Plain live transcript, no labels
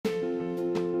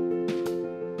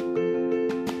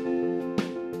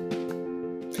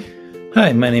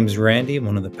Hi, my name is Randy. I'm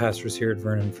one of the pastors here at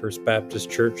Vernon First Baptist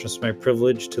Church. It's my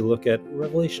privilege to look at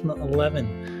Revelation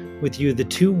 11 with you, the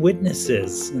two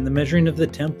witnesses and the measuring of the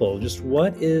temple. Just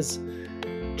what is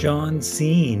John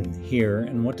seeing here,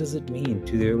 and what does it mean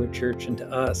to the early church and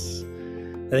to us?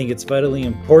 I think it's vitally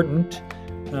important.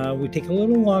 We take a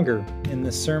little longer in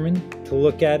this sermon to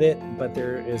look at it, but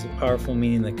there is a powerful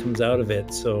meaning that comes out of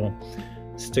it. So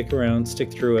stick around,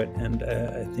 stick through it, and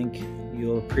I think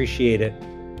you'll appreciate it.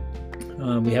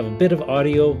 We have a bit of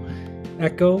audio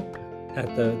echo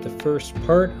at the first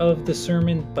part of the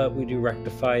sermon, but we do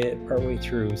rectify it partway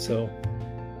through, so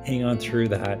hang on through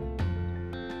that.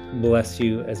 Bless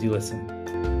you as you listen.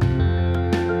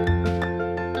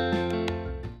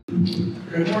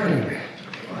 Good morning.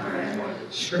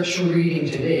 Scripture reading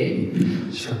today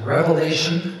is from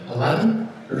Revelation 11,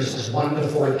 verses 1 to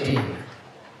 14.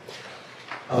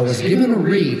 I was given a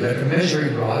reed like a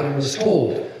measuring rod and was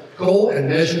told, "Go and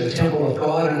measure the temple of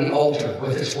God and the altar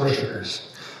with its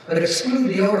worshippers. But exclude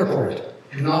the outer court.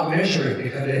 Do not measure it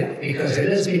because it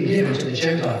has been given to the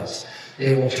Gentiles.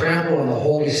 They will trample on the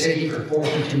holy city for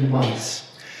 42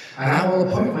 months. And I will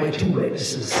appoint my two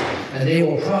witnesses, and they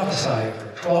will prophesy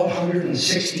for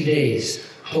 1,260 days,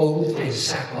 clothed in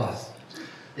sackcloth.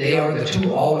 They are the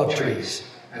two olive trees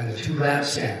and the two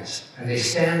lampstands, and they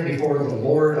stand before the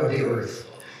Lord of the earth.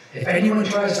 If anyone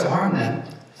tries to harm them,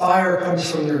 fire comes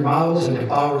from their mouths and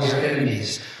devours their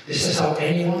enemies. This is how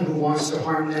anyone who wants to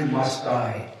harm them must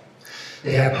die.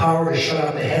 They have power to shut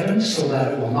up the heavens so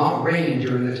that it will not rain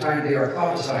during the time they are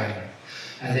prophesying.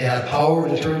 And they have power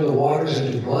to turn the waters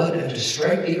into blood and to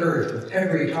strike the earth with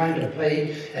every kind of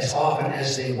plague as often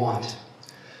as they want.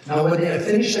 Now when they have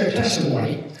finished their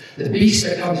testimony, the beast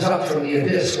that comes up from the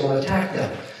abyss will attack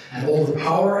them and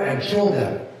overpower and kill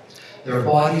them. Their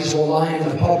bodies will lie in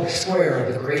the public square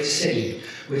of the great city,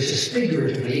 which is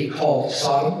figuratively called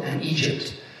Sodom and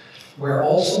Egypt, where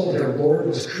also their Lord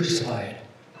was crucified.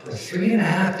 For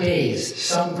 3.5 days,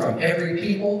 some from every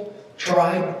people,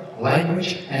 tribe,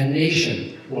 language, and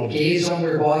nation will gaze on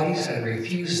their bodies and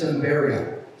refuse them burial.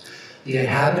 The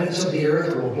inhabitants of the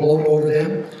earth will gloat over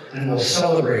them and will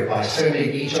celebrate by sending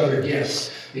each other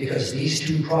gifts, because these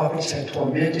two prophets had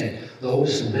tormented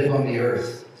those who live on the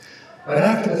earth. But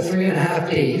after the 3.5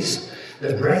 days,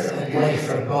 the breath of life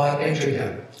from God entered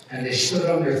them, and they stood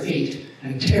on their feet,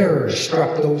 and terror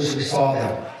struck those who saw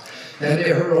them. Then they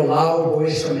heard a loud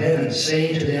voice from heaven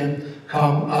saying to them,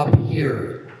 "Come up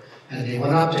here." And they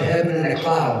went up to heaven in a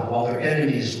cloud while their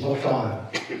enemies looked on.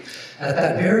 At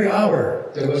that very hour,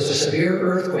 there was a severe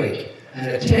earthquake, and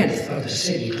 1/10 of the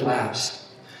city collapsed.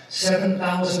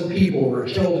 7,000 people were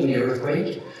killed in the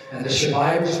earthquake, and the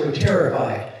survivors were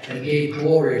terrified and gave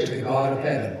glory to the God of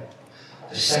heaven.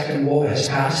 The second woe has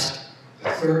passed. The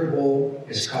third woe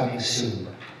is coming soon.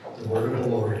 The word of the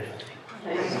Lord.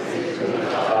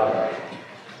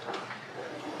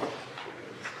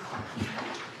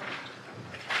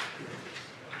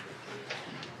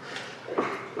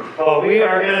 Well, we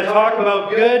are going to talk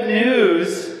about good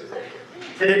news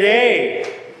today.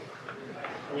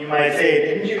 You might say,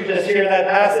 didn't you just hear that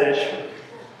passage?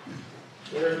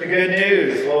 Where's the good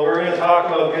news? Well, we're going to talk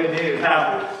about good news.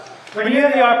 Now, when you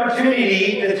have the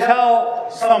opportunity to tell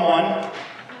someone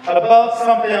about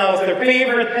something else, their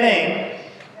favorite thing,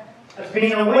 that's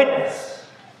being a witness.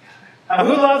 Now,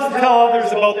 who loves to tell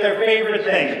others about their favorite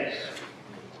things?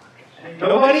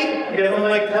 Nobody? You don't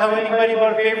like to tell anybody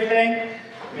about a favorite thing?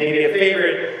 Maybe a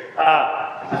favorite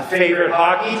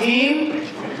hockey team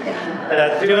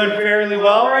that's doing fairly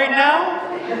well right now.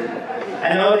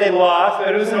 I know they lost,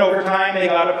 but it was in overtime. They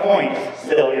got a point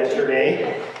still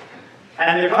yesterday.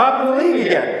 And they're top of the league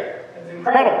again. It's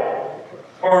incredible.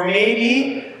 Or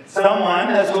maybe someone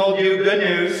has told you good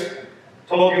news,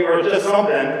 or just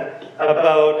something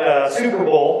about Super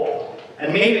Bowl,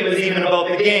 and maybe it was even about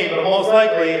the game, but most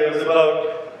likely it was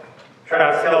about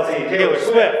Travis Kelce and Taylor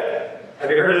Swift. Have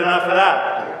you heard enough of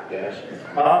that? Yes.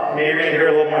 Well, maybe you're going to hear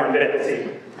a little more in a bit, we'll see.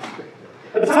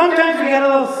 But sometimes we get a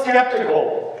little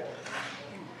skeptical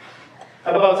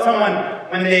about someone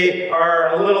when they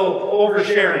are a little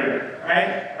oversharing,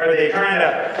 right? Are they trying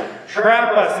to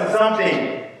trap us in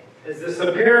something? Is this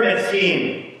a pyramid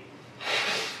scheme?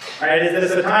 Right? Is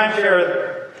this a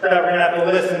timeshare that we're going to have to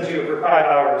listen to for 5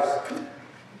 hours?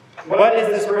 What is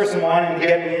this person wanting to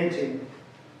get me into?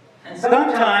 And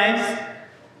sometimes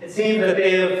it seems that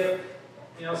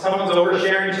someone's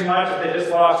oversharing too much, that they just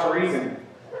lost reason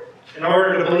in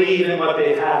order to believe in what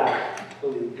they have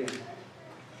believed in.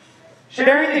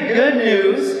 Sharing the good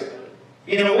news,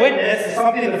 being a witness, is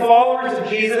something the followers of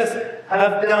Jesus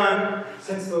have done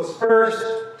since those first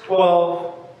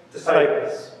 12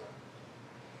 disciples.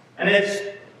 And it's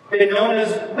been known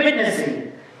as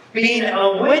witnessing, being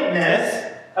a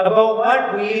witness about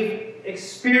what we've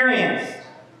experienced.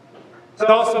 It's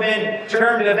also been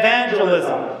termed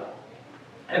evangelism.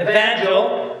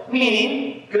 Evangel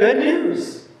meaning good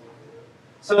news.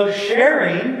 So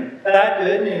sharing that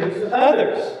good news with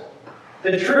others,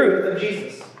 the truth of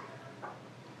Jesus.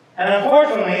 And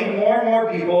unfortunately, more and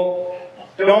more people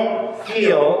don't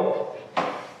feel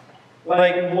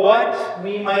like what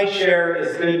we might share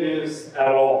is good news at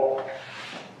all.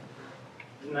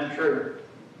 Isn't that true?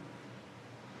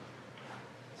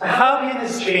 So how can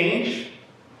this change?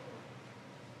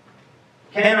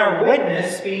 Can our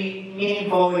witness be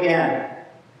meaningful again?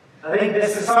 I think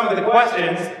this is some of the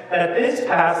questions that this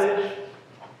passage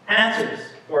answers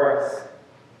for us.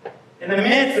 In the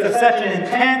midst of such an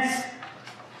intense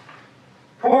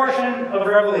portion of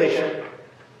Revelation,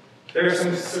 there are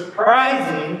some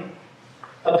surprising,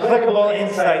 applicable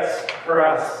insights for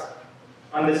us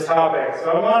on this topic.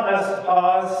 So I want us to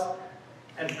pause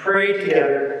and pray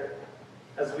together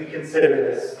as we consider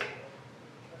this.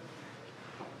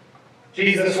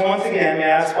 Jesus, once again, we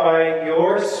ask by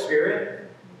your Spirit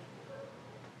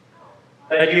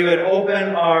that you would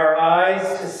open our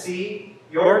eyes to see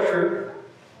your truth,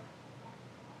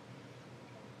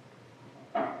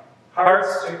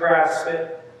 hearts to grasp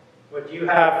it, what you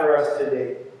have for us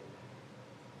today.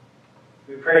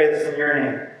 We pray this in your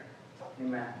name.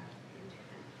 Amen.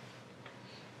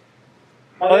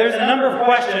 Well, there's a number of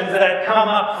questions that come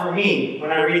up for me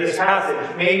when I read this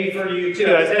passage. Maybe for you too.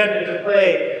 I was tempted to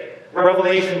play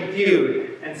Revelation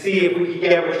Feud and see if we could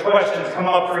get which questions come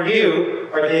up for you.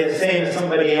 Are they the same as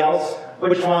somebody else?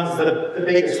 Which one's the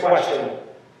biggest question?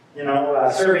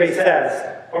 Survey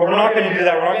says. But we're not going to do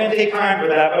that. We're not going to take time for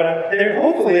that. But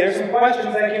hopefully there's some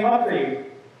questions that came up for you.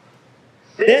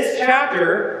 This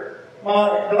chapter,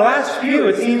 well, the last few,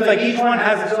 it seems like each one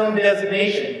has its own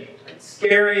designation. It's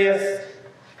scariest.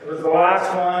 It was the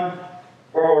last one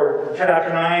for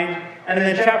chapter 9. And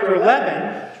then chapter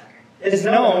 11 is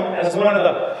known as one of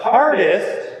the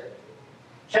hardest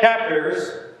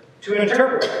chapters to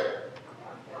interpret.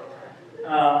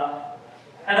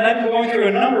 And I've been going through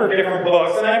a number of different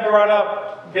books, and I brought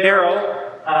up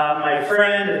Daryl, my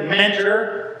friend and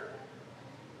mentor,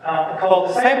 called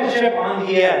Discipleship on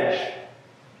the Edge,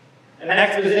 an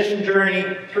exposition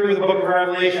journey through the book of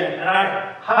Revelation. And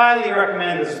I highly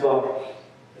recommend this book.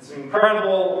 It's an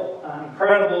incredible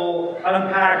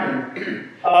unpacking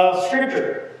of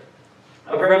Scripture,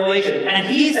 of Revelation. And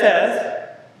he says,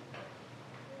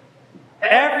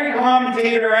 every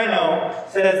commentator I know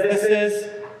says this is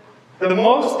the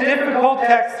most difficult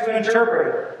text to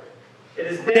interpret. It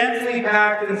is densely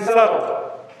packed and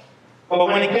subtle. But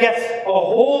when it gets a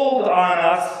hold on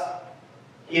us,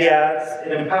 he adds,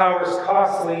 it empowers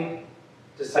costly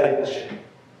discipleship.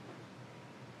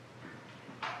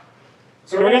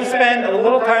 So we're going to spend a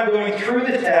little time going through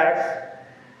the text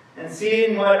and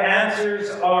seeing what answers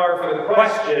are for the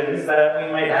questions that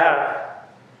we might have.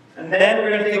 And then we're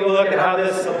going to take a look at how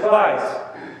this applies.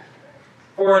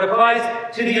 For it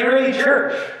applies to the early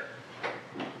church.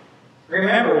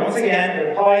 Remember, once again,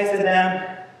 it applies to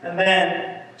them and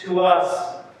then to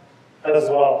us as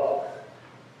well.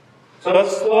 So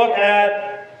let's look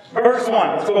at verse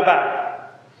 1. Let's go back.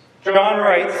 John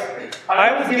writes,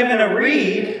 I was given a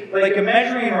reed like a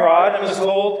measuring rod and was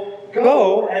told,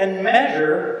 go and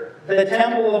measure the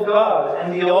temple of God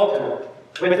and the altar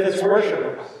with its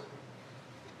worshippers.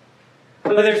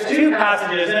 So there's two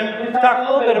passages, and we've talked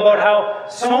a little bit about how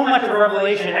so much of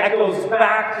Revelation echoes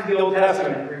back to the Old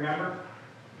Testament, remember?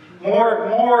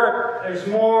 There's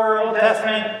more Old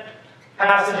Testament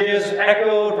passages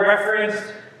echoed,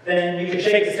 referenced, than you can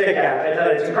shake the stick at. I tell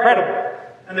you, it's incredible.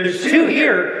 And there's two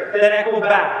here that echo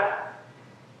back.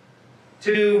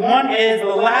 One is the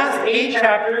last 8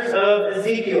 chapters of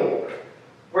Ezekiel,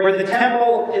 where the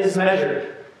temple is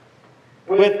measured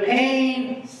with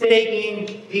painstaking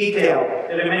detail.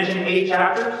 Did I mention 8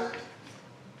 chapters?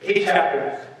 8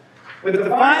 chapters. With the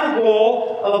final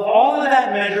goal of all of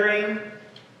that measuring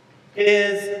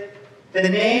is the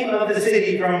name of the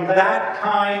city from that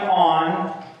time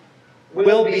on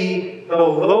will be the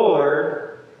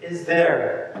Lord is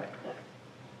there.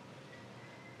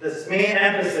 This main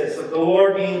emphasis of the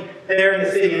Lord being there in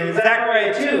the city. And in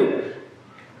Zechariah 2,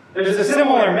 there's a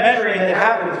similar measuring that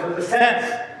happens with the sense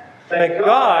that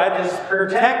God is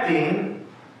protecting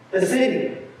the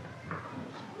city.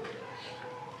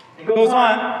 It goes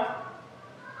on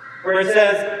where it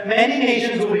says, many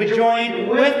nations will be joined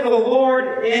with the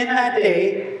Lord in that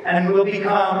day and will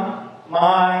become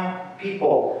my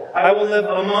people. I will live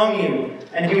among you,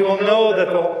 and you will know that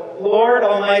the Lord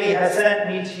Almighty has sent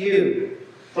me to you.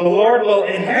 The Lord will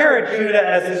inherit Judah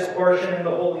as his portion in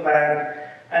the Holy Land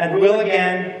and will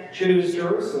again choose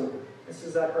Jerusalem. This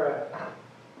is Zechariah.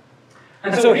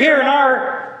 And so here in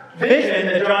our vision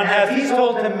that John has, he's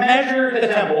told to measure the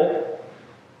temple,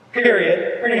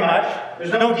 period, pretty much.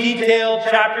 There's no detailed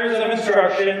chapters of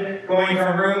instruction going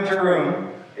from room to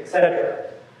room,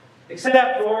 etc.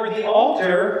 Except for the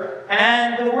altar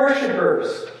and the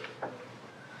worshipers.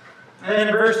 And then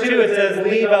in verse 2 it says,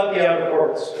 leave out the outer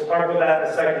courts. We'll talk about that in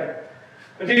a second.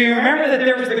 But do you remember that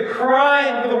there was the cry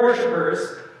of the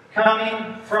worshipers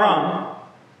coming from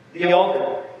the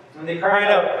altar? When they cried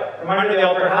out from under the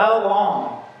altar, how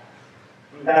long?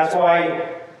 And that's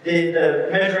why the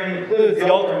measuring includes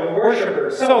the altar and the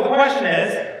worshipers. So the question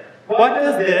is, what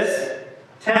does this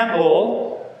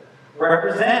temple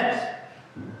represent?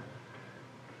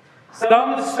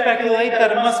 Some speculate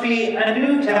that it must be a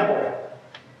new temple.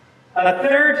 A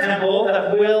third temple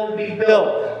that will be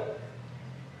built.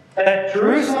 That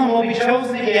Jerusalem will be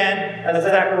chosen again, as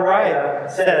Zechariah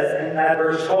says in that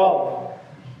verse 12.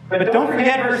 But don't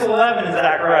forget verse 11 in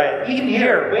Zechariah. Even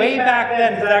here, way back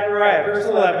then in Zechariah, verse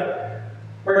 11,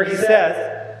 where he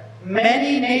says,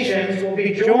 many nations will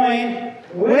be joined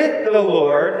with the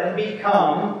Lord and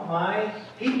become my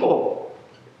people.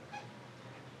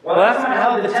 Well, that's not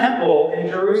how the temple in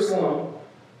Jerusalem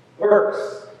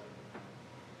works.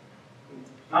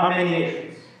 Not many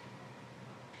nations.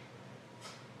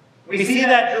 We see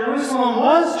that Jerusalem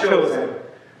was chosen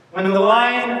when the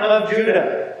Lion of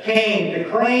Judah came to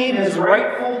claim his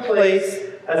rightful place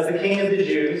as the King of the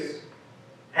Jews,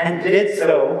 and did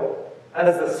so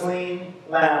as the slain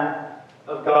Lamb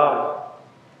of God.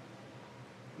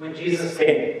 When Jesus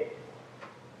came,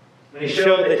 when he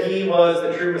showed that he was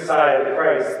the true Messiah, the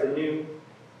Christ, the new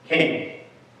King.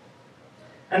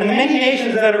 And the many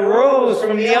nations that arose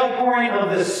from the outpouring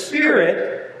of the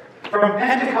Spirit from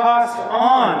Pentecost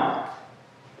on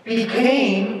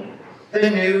became the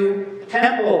new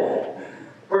temple,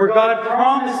 where God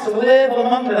promised to live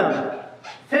among them,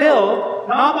 filled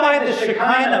not by the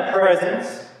Shekinah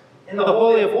presence in the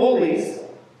Holy of Holies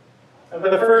of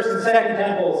the first and second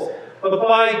temples, but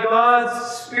by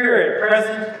God's Spirit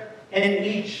present in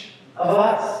each of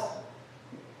us.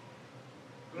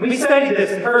 We studied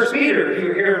this in 1 Peter, if you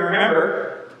were here and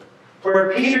remember,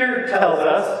 where Peter tells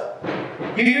us,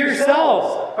 you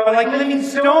yourselves are like living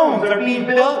stones, are being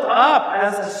built up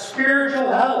as a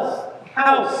spiritual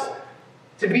house,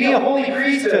 to be a holy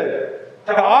priesthood,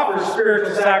 to offer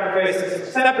spiritual sacrifices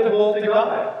acceptable to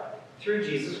God through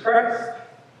Jesus Christ.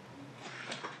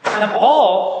 And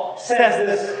Paul says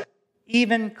this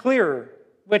even clearer,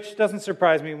 which doesn't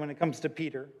surprise me when it comes to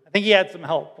Peter. I think he had some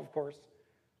help, of course.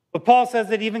 But Paul says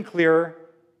it even clearer.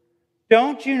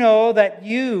 Don't you know that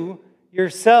you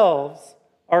yourselves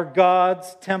are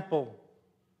God's temple,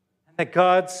 and that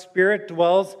God's Spirit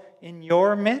dwells in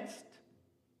your midst?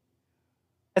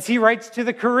 As he writes to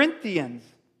the Corinthians,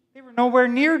 they were nowhere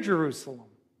near Jerusalem.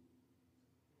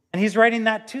 And he's writing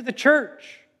that to the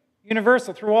church,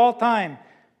 universal through all time.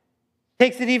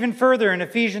 Takes it even further in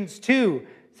Ephesians 2,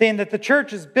 saying that the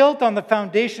church is built on the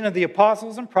foundation of the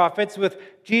apostles and prophets, with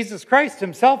Jesus Christ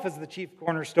himself as the chief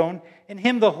cornerstone. In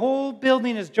him the whole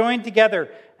building is joined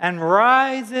together and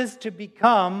rises to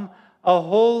become a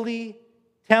holy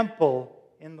temple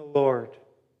in the Lord.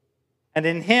 And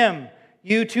in him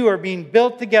you too are being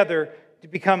built together to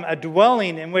become a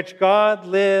dwelling in which God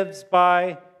lives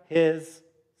by his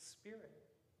Spirit.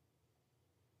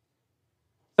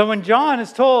 So when John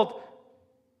is told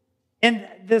in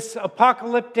this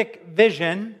apocalyptic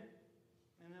vision,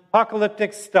 in an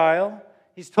apocalyptic style,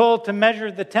 he's told to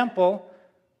measure the temple,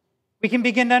 we can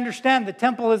begin to understand the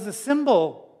temple is a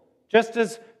symbol, just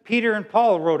as Peter and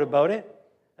Paul wrote about it,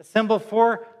 a symbol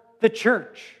for the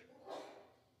church.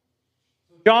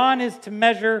 John is to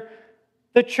measure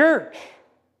the church.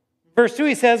 Verse 2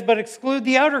 he says, but exclude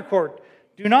the outer court.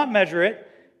 Do not measure it,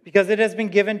 because it has been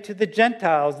given to the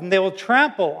Gentiles, and they will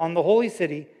trample on the holy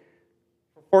city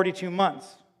 42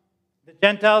 months. The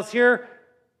Gentiles here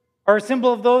are a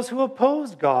symbol of those who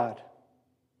oppose God.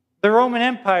 The Roman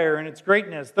Empire and its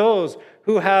greatness, those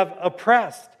who have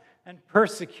oppressed and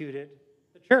persecuted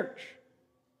the church,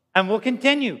 and will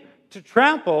continue to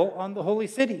trample on the holy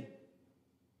city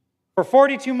for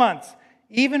 42 months,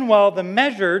 even while the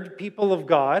measured people of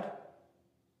God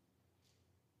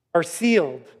are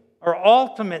sealed, are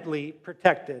ultimately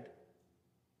protected.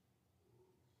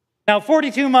 Now,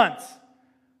 42 months.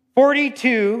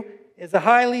 42 is a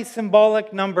highly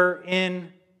symbolic number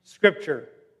in Scripture,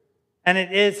 and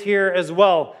it is here as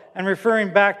well. And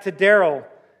referring back to Darrell,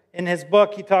 in his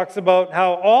book, he talks about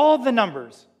how all the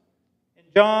numbers in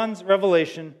John's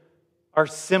revelation are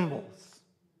symbols.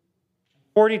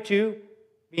 42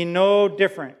 be no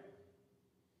different.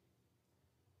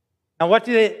 Now, what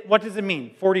does it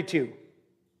mean, 42?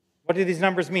 What do these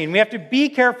numbers mean? We have to be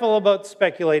careful about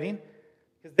speculating,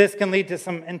 because this can lead to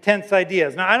some intense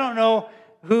ideas. Now, I don't know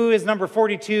who is number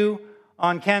 42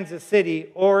 on Kansas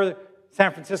City or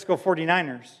San Francisco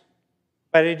 49ers,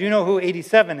 but I do know who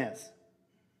 87 is.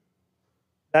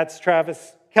 That's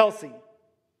Travis Kelce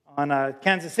on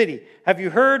Kansas City. Have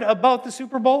you heard about the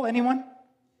Super Bowl, anyone?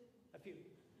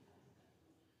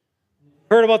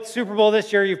 Heard about the Super Bowl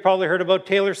this year? You've probably heard about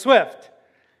Taylor Swift.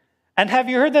 And have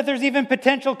you heard that there's even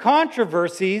potential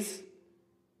controversies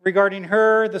regarding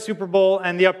her, the Super Bowl,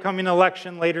 and the upcoming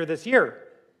election later this year?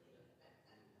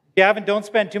 If you haven't, don't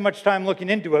spend too much time looking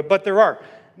into it, but there are.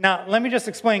 Now, let me just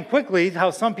explain quickly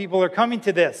how some people are coming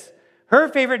to this. Her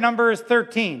favorite number is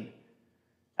 13.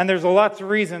 And there's lots of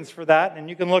reasons for that, and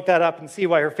you can look that up and see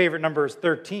why her favorite number is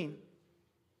 13.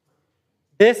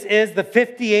 This is the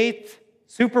 58th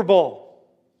Super Bowl.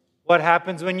 What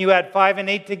happens when you add 5 and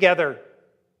 8 together?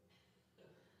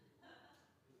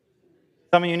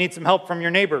 Some of you need some help from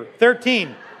your neighbor.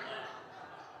 13.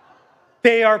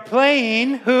 They are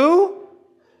playing who?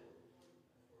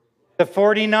 The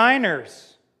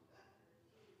 49ers.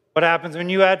 What happens when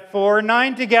you add 4 and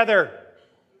 9 together?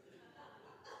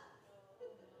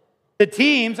 The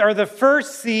teams are the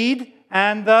first seed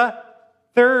and the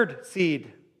third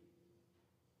seed.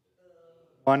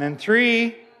 1 and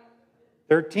 3.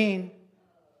 13.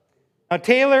 Now,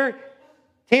 Taylor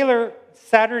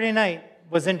Saturday night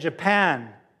was in Japan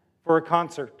for a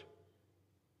concert.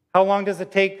 How long does it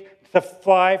take to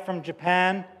fly from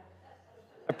Japan?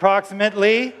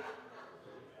 Approximately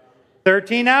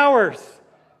 13 hours.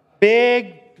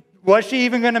 Big. Was she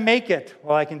even going to make it?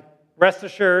 Well, I can rest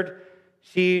assured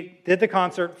she did the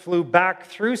concert, flew back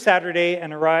through Saturday,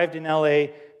 and arrived in LA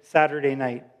Saturday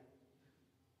night.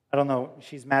 I don't know.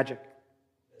 She's magic.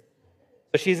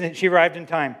 So she arrived in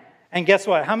time. And guess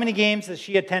what? How many games has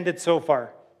she attended so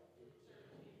far?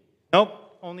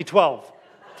 Nope, only 12.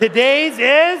 Today's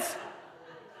is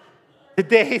the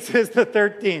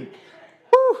 13th.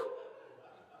 Whew.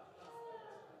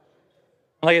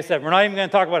 Like I said, we're not even going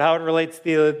to talk about how it relates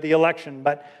to the election,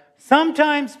 but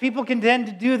sometimes people can tend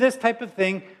to do this type of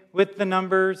thing with the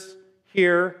numbers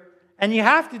here, and you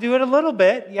have to do it a little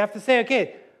bit. You have to say,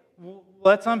 okay,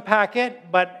 let's unpack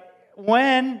it, but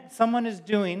when someone is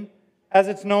doing, as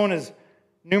it's known as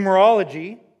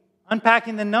numerology,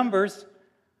 unpacking the numbers,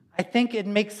 I think it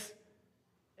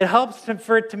helps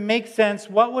for it to make sense.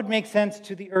 What would make sense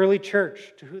to the early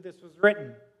church, to who this was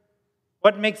written?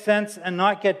 What makes sense, and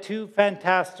not get too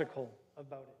fantastical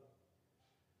about it.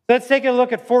 So let's take a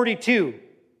look at 42.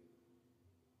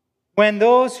 When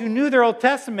those who knew their Old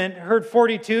Testament heard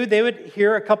 42, they would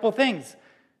hear a couple things.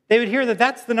 They would hear that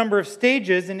that's the number of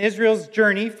stages in Israel's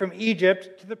journey from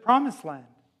Egypt to the Promised Land.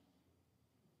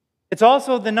 It's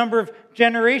also the number of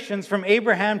generations from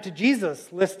Abraham to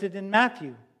Jesus listed in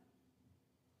Matthew.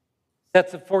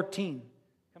 Sets of 14.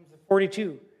 Comes to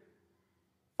 42.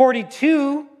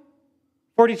 42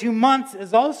 months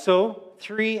is also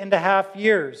 3.5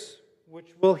 years,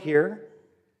 which we'll hear.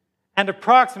 And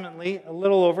approximately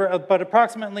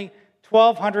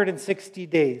 1,260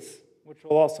 days, which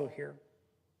we'll also hear.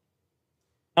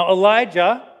 Now,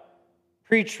 Elijah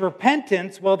preached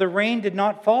repentance while the rain did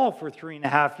not fall for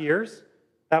 3.5 years.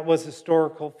 That was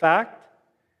historical fact.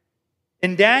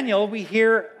 In Daniel, we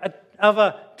hear of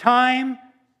a time,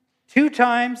 2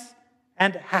 times,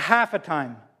 and a half a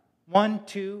time. 1,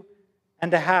 2,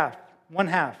 and a half.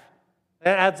 1/2.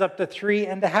 That adds up to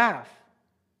 3.5.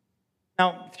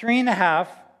 Now, 3.5,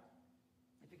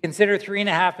 if you consider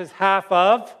 3.5 as half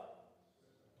of,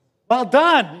 well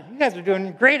done. You guys are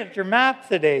doing great at your math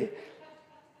today.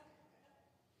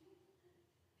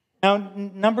 Now,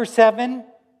 number 7,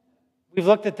 we've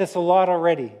looked at this a lot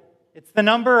already. It's the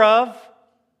number of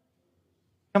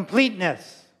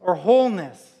completeness or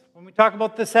wholeness. When we talk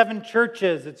about the 7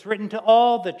 churches, it's written to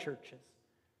all the churches.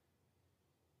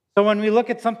 So when we look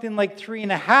at something like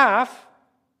 3.5,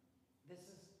 this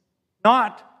is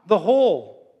not the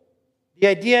whole. The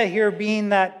idea here being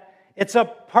that it's a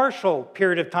partial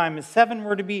period of time. If 7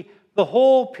 were to be the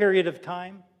whole period of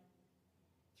time,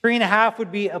 3.5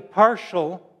 would be a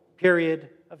partial period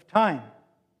of time.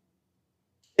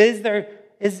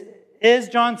 Is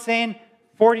John saying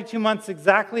 42 months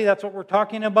exactly? That's what we're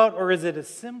talking about? Or is it a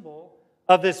symbol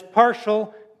of this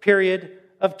partial period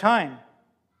of time?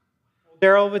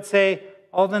 Darrell would say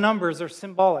all the numbers are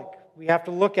symbolic. We have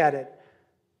to look at it.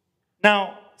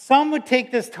 Now, some would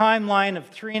take this timeline of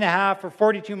 3.5 or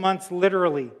 42 months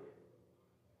literally.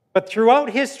 But throughout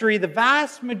history, the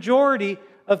vast majority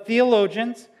of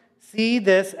theologians see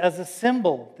this as a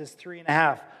symbol, this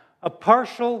 3.5, a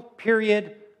partial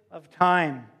period of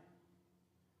time.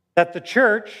 That the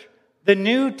church, the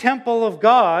new temple of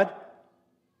God,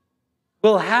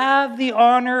 will have the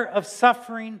honor of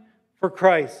suffering for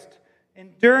Christ,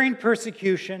 enduring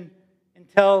persecution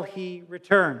until he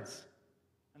returns.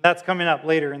 And that's coming up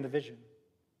later in the vision.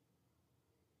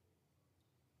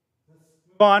 Let's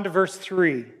move on to verse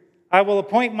 3. I will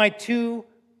appoint my 2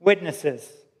 witnesses.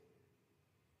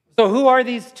 So who are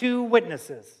these 2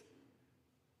 witnesses?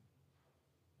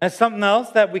 That's something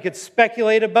else that we could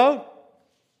speculate about.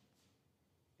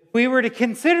 If we were to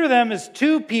consider them as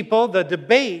 2 people, the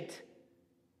debate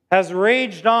has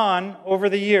raged on over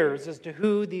the years as to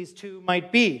who these 2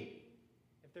 might be.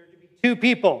 If there are to be 2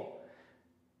 people,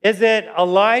 is it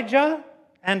Elijah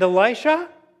and Elisha?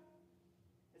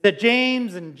 Is it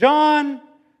James and John?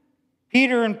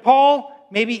 Peter and Paul?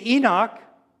 Maybe Enoch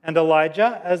and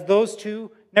Elijah, as those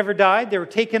 2 never died, they were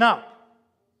taken up.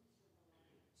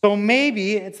 So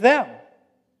maybe it's them.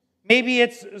 Maybe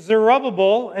it's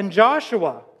Zerubbabel and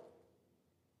Joshua.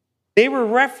 They were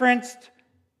referenced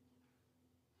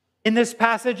in this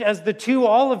passage as the 2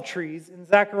 olive trees in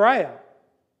Zechariah,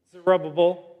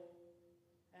 Zerubbabel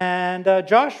and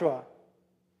Joshua.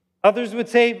 Others would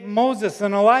say Moses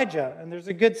and Elijah, and there's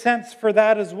a good sense for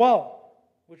that as well,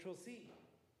 which we'll see.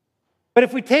 But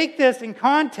if we take this in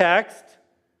context,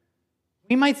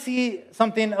 we might see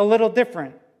something a little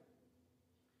different.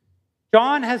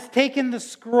 John has taken the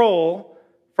scroll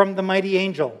from the mighty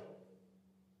angel.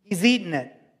 He's eaten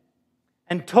it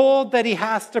and told that he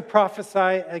has to prophesy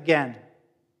again.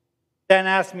 Dan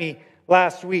asked me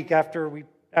last week after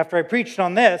I preached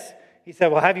on this, he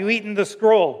said, well, have you eaten the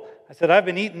scroll? I said, I've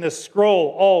been eating this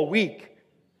scroll all week.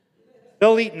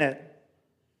 Still eating it.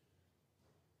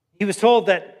 He was told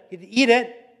that he'd eat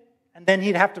it and then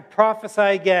he'd have to prophesy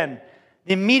again.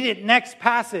 The immediate next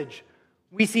passage,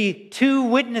 we see 2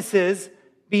 witnesses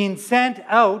being sent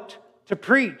out to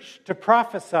preach, to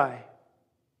prophesy.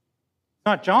 It's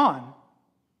not John.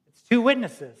 2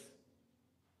 witnesses.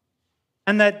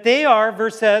 And that they are,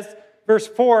 verse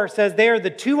 4 says, they are the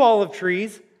 2 olive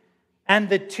trees and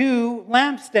the 2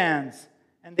 lampstands,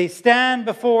 and they stand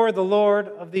before the Lord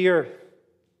of the earth.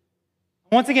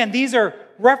 Once again, these are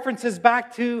references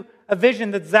back to a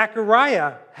vision that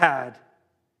Zechariah had.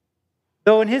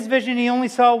 Though in his vision he only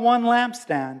saw 1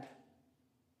 lampstand.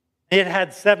 It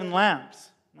had 7 lamps,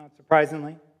 not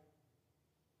surprisingly.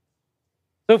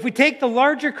 So if we take the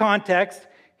larger context,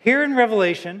 here in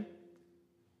Revelation,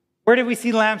 where did we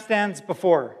see lampstands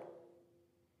before?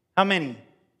 How many?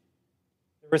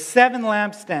 There were 7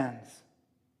 lampstands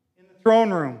in the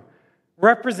throne room,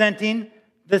 representing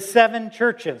the 7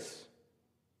 churches.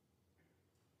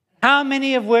 How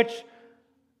many of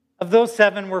those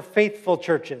 7 were faithful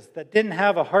churches that didn't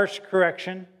have a harsh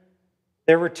correction?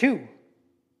 There were 2.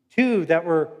 2 that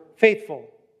were faithful,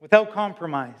 without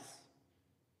compromise.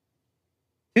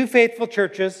 2 faithful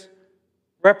churches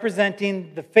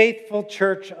representing the faithful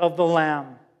church of the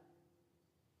Lamb.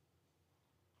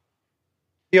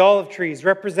 The olive trees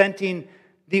representing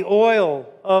the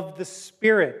oil of the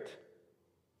Spirit.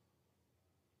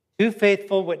 2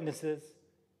 faithful witnesses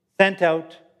sent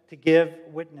out to give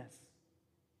witness.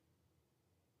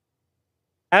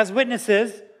 As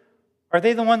witnesses, are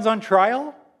they the ones on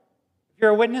trial? If you're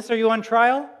a witness, are you on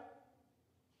trial?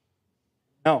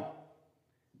 No.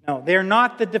 No, they are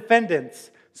not the defendants.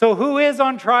 So who is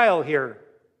on trial here?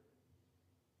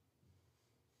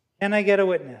 Can I get a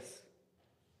witness?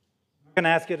 I'm going to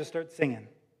ask you to start singing.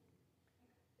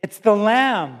 It's the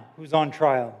Lamb who's on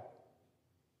trial.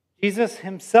 Jesus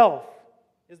himself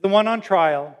is the one on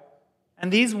trial.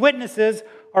 And these witnesses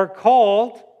are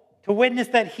called to witness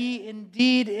that he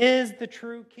indeed is the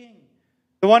true King,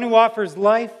 the one who offers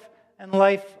life and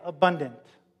life abundant.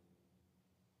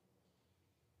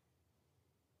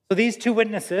 So these 2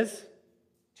 witnesses,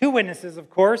 of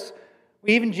course,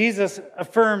 even Jesus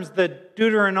affirms the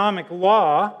Deuteronomic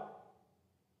law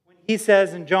when he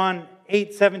says in John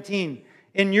 8:17,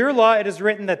 in your law it is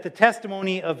written that the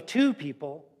testimony of 2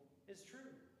 people is true.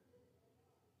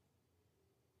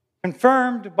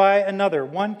 Confirmed by another,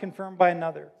 one confirmed by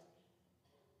another.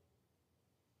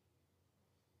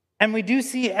 And we do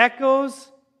see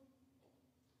echoes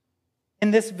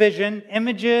in this vision,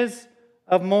 images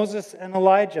of Moses and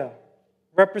Elijah,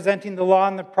 representing the law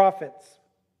and the prophets,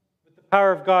 with the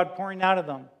power of God pouring out of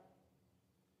them.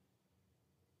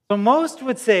 So most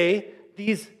would say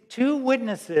these 2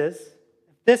 witnesses,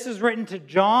 if this is written to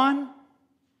John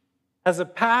as a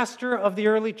pastor of the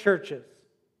early churches,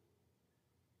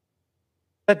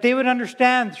 that they would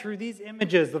understand through these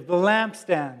images of the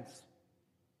lampstands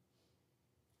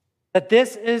That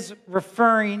this is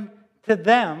referring to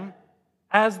them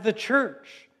as the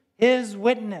church, his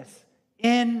witness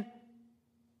in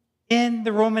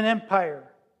the Roman Empire.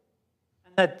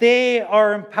 And that they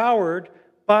are empowered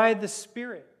by the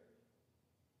Spirit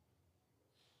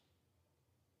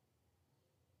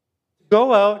to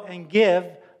go out and give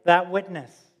that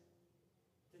witness,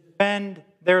 to defend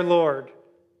their Lord.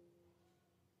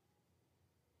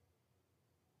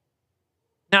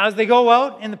 Now, as they go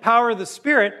out in the power of the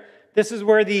Spirit, this is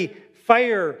where the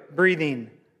fire breathing,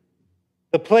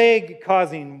 the plague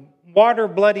causing, water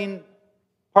blooding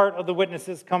part of the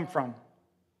witnesses come from.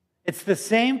 It's the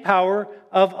same power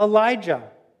of Elijah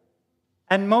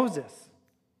and Moses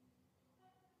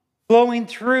flowing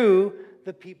through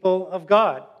the people of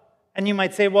God. And you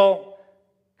might say, well,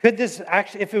 could this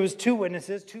actually, if it was two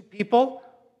witnesses, two people,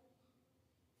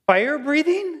 fire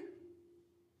breathing,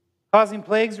 causing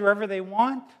plagues wherever they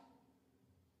want?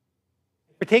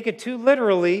 If we take it too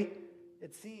literally,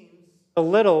 it seems a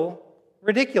little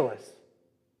ridiculous.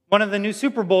 One of the new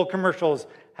Super Bowl commercials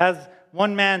has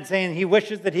one man saying he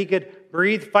wishes that he could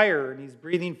breathe fire, and he's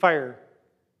breathing fire,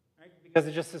 right? Because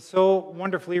it just is so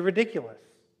wonderfully ridiculous.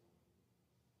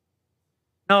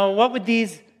 Now, what would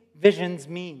these visions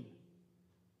mean?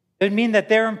 It would mean that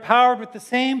they're empowered with the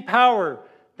same power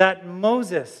that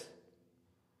Moses,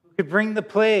 who could bring the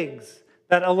plagues,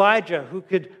 that Elijah, who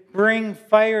could bring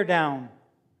fire down.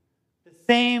 The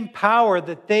same power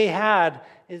that they had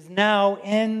is now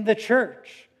in the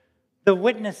church. The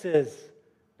witnesses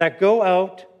that go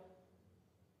out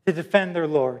to defend their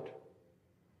Lord.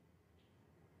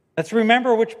 Let's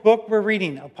remember which book we're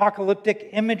reading, Apocalyptic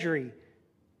Imagery.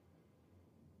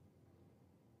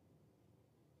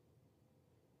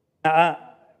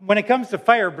 When it comes to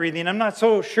fire breathing, I'm not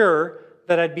so sure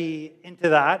that I'd be into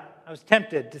that. I was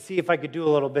tempted to see if I could do a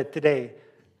little bit today.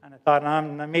 And I thought,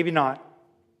 maybe not.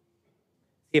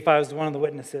 See if I was one of the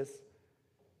witnesses.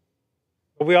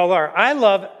 But we all are. I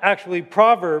love, actually,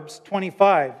 Proverbs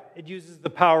 25. It uses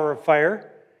the power of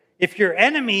fire. If your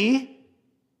enemy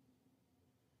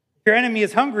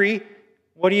is hungry,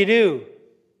 what do? You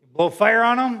blow fire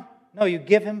on him? No, you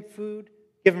give him food,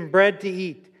 give him bread to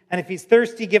eat. And if he's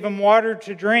thirsty, give him water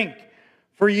to drink.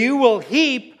 For you will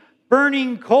heap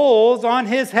burning coals on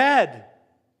his head,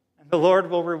 and the Lord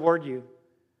will reward you.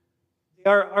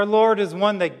 Our Lord is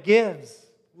one that gives,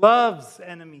 loves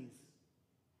enemies,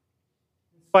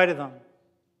 in spite of them.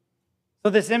 So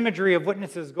this imagery of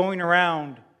witnesses going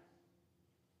around,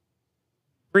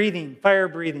 breathing, fire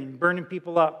breathing, burning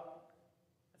people up,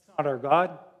 that's not our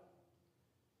God.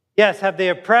 Yes, have they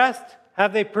oppressed?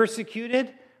 Have they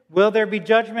persecuted? Will there be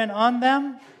judgment on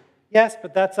them? Yes,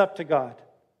 but that's up to God.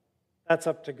 That's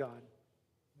up to God.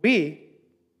 We're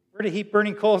to heap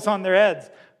burning coals on their heads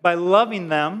by loving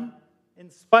them in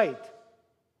spite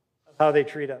of how they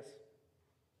treat us.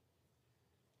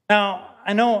 Now,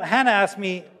 I know Hannah asked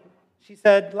me, she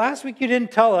said, last week you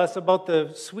didn't tell us about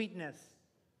the sweetness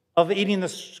of eating the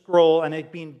scroll and it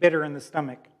being bitter in the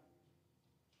stomach.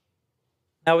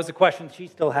 That was a question she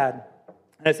still had.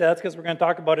 And I said, that's because we're going to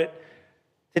talk about it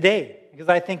today, because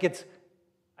I think it's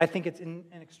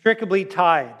inextricably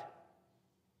tied.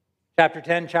 Chapter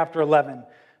 10, chapter 11.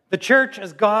 The church,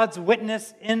 as God's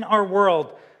witness in our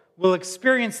world, will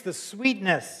experience the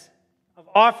sweetness of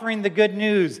offering the good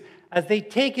news as they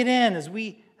take it in, as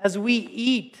we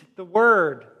eat the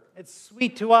word. It's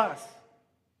sweet to us.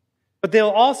 But they'll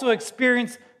also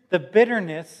experience the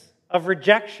bitterness of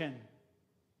rejection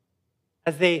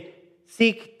as they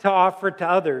seek to offer it to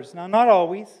others. Now, not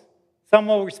always. Some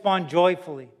will respond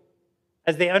joyfully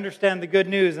as they understand the good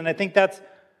news. And I think that's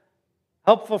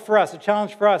helpful for us, a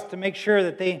challenge for us to make sure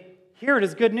that they hear it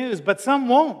as good news. But some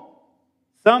won't.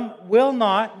 Some will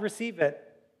not receive it.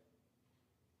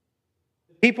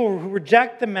 The people who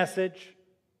reject the message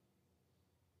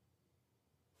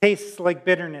tastes like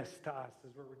bitterness to us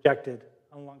as we're rejected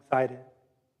alongside it.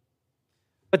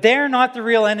 But they are not the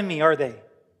real enemy, are they?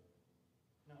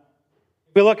 No.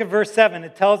 If we look at verse 7,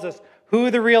 it tells us who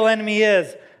the real enemy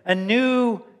is. A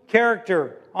new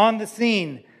character on the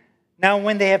scene. Now,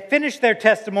 when they have finished their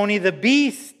testimony, the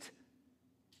beast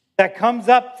that comes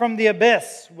up from the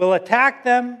abyss will attack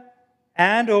them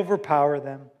and overpower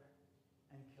them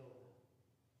and kill them.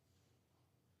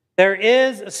 There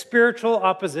is a spiritual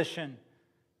opposition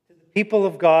to the people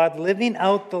of God living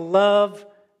out the love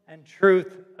and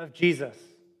truth of Jesus.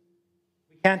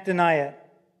 We can't deny it.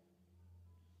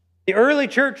 The early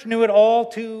church knew it all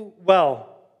too well.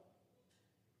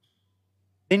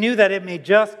 They knew that it may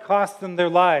just cost them their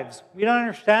lives. We don't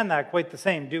understand that quite the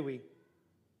same, do we? It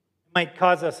might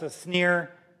cause us a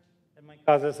sneer. It might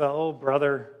cause us a, oh,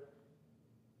 brother.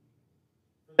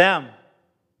 For them.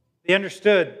 They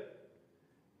understood.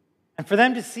 And for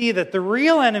them to see that the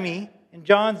real enemy in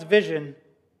John's vision,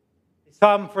 they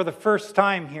saw him for the first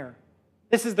time here.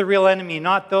 This is the real enemy,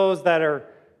 not those that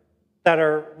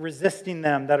are resisting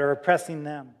them, that are oppressing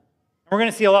them. And we're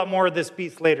going to see a lot more of this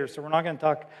beast later, so we're not going to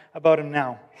talk about him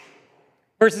now.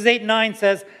 Verses 8 and 9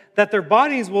 says that their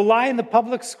bodies will lie in the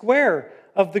public square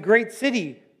of the great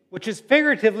city, which is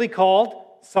figuratively called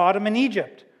Sodom and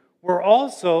Egypt, where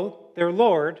also their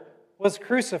Lord was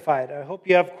crucified. I hope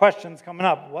you have questions coming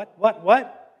up.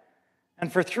 What?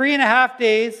 And for 3.5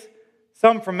 days,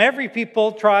 some from every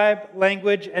people, tribe,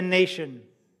 language, and nation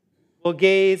will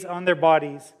gaze on their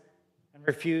bodies and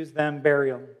refuse them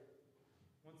burial.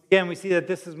 Once again, we see that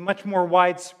this is much more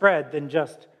widespread than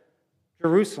just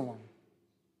Jerusalem.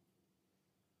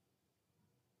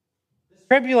 This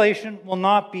tribulation will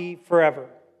not be forever.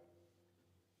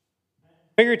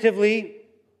 Figuratively,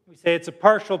 we say it's a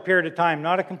partial period of time,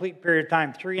 not a complete period of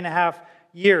time, 3.5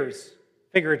 years,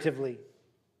 figuratively.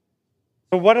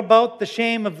 So what about the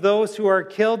shame of those who are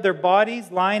killed, their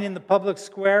bodies lying in the public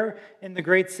square in the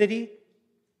great city?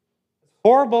 As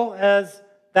horrible as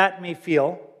that may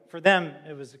feel, for them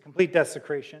it was a complete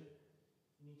desecration.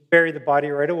 You need to bury the body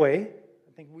right away.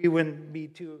 I think we wouldn't be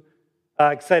too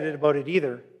excited about it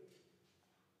either.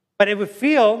 But it would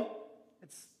feel,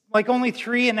 it's like only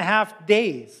 3.5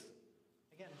 days.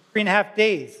 3.5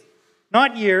 days,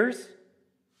 not years.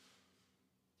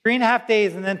 3.5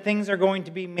 days, and then things are going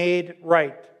to be made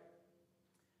right.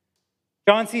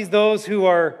 John sees those who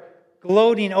are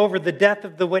gloating over the death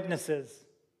of the witnesses.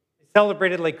 They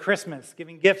celebrated like Christmas,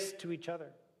 giving gifts to each other.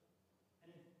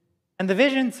 And the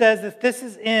vision says that this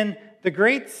is in the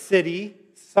great city,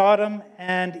 Sodom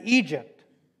and Egypt,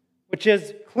 which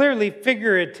is clearly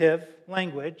figurative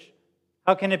language.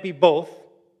 How can it be both?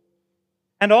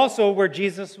 And also where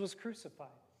Jesus was crucified.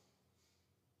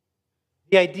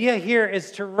 The idea here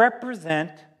is to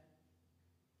represent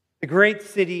the great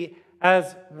city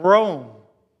as Rome,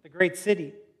 the great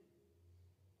city.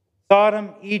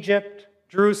 Sodom, Egypt,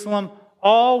 Jerusalem,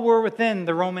 all were within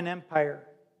the Roman Empire.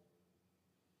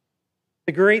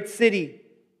 The great city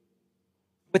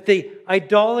with the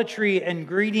idolatry and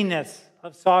greediness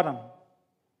of Sodom,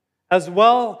 as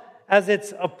well as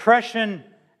its oppression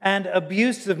and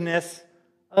abusiveness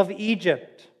of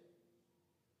Egypt.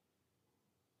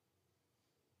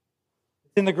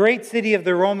 It's in the great city of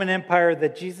the Roman Empire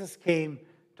that Jesus came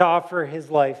to offer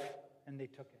his life, and they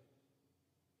took it.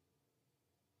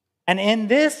 And in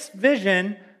this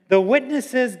vision, the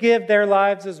witnesses give their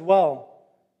lives as well.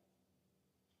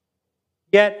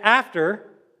 Yet after,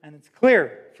 and it's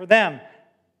clear for them,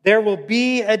 there will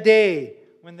be a day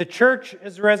when the church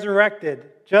is resurrected,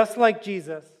 just like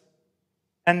Jesus,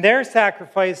 and their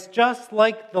sacrifice, just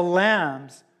like the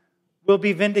lambs, will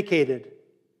be vindicated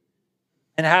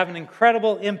and have an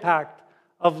incredible impact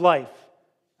of life.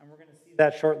 And we're going to see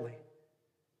that shortly.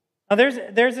 Now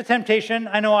there's a temptation,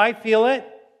 I know I feel it,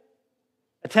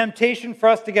 a temptation for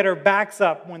us to get our backs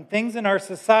up when things in our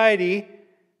society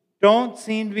don't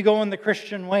seem to be going the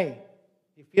Christian way.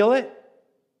 You feel it?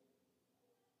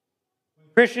 When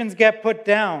Christians get put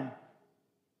down,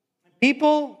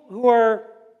 people who are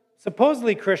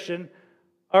supposedly Christian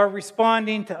are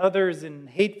responding to others in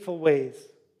hateful ways,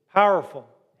 powerful,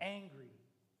 angry.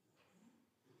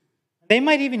 They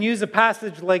might even use a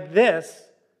passage like this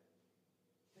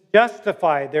to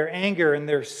justify their anger and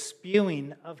their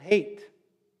spewing of hate.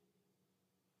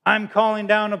 I'm calling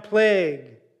down a plague.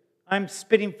 I'm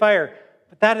spitting fire.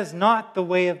 But that is not the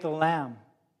way of the Lamb.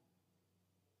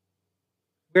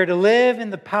 We're to live in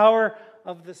the power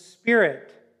of the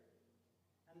Spirit.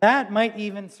 And that might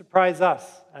even surprise us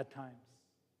at times.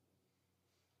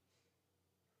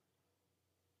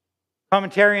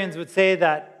 Commentarians would say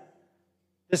that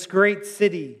this great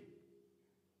city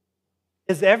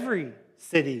is every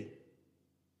city,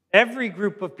 every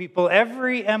group of people,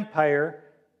 every empire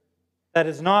that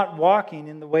is not walking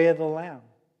in the way of the Lamb.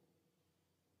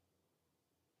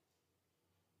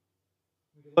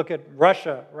 Look at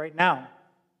Russia right now,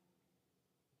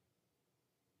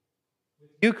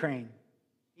 Ukraine,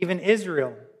 even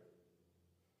Israel,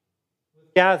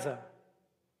 Gaza,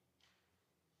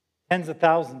 tens of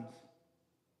thousands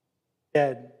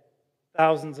dead,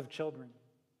 thousands of children.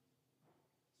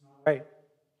 Right.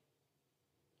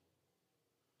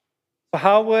 So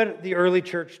how would the early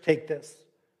church take this?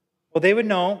 Well, they would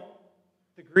know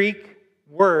the Greek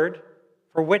word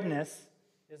for witness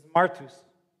is martus,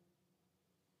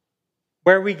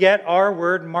 where we get our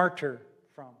word martyr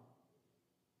from,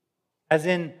 as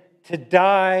in to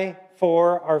die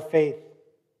for our faith.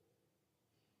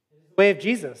 The way of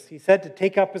Jesus, he said to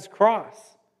take up his cross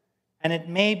and it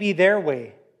may be their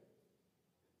way.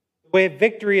 The way of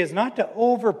victory is not to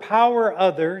overpower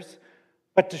others,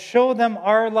 but to show them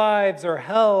our lives are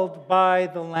held by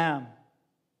the Lamb.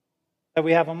 That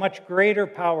we have a much greater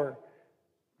power,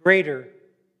 greater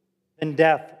than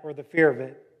death or the fear of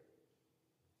it.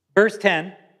 Verse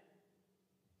 10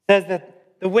 says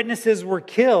that the witnesses were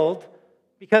killed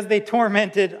because they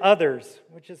tormented others,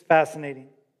 which is fascinating.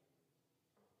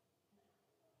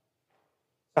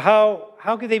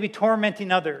 How could they be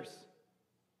tormenting others?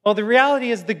 Well, the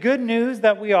reality is the good news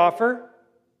that we offer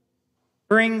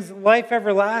brings life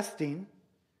everlasting,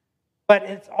 but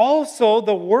it's also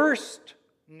the worst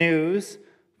news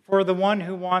for the one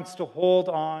who wants to hold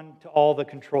on to all the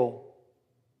control.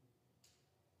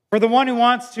 For the one who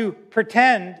wants to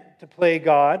pretend to play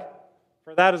God,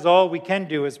 for that is all we can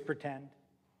do is pretend.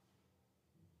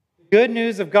 The good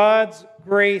news of God's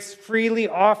grace freely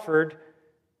offered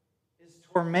is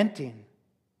tormenting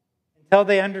until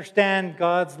they understand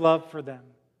God's love for them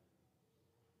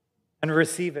and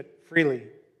receive it freely.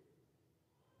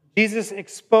 Jesus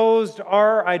exposed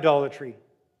our idolatry,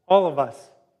 all of us,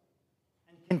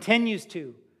 and continues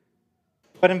to,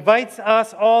 but invites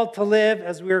us all to live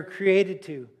as we were created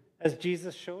to, as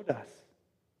Jesus showed us.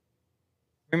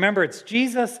 Remember, it's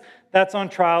Jesus that's on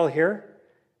trial here,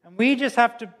 and we just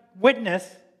have to witness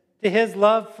to his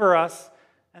love for us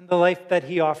and the life that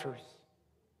he offers.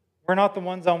 We're not the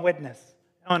ones on witness.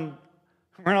 We're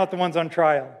not the ones on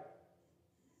trial.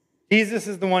 Jesus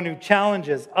is the one who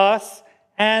challenges us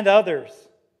and others.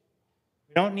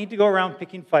 We don't need to go around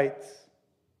picking fights,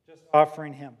 just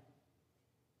offering him.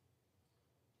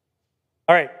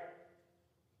 All right.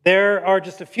 There are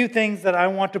just a few things that I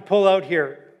want to pull out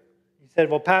here. You said,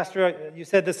 well, Pastor, you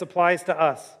said this applies to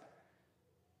us.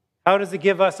 How does it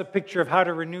give us a picture of how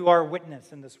to renew our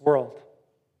witness in this world?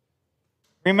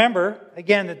 Remember,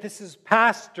 again, that this is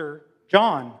Pastor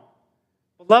John,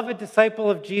 beloved disciple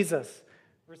of Jesus,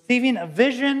 receiving a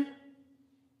vision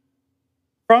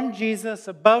from Jesus,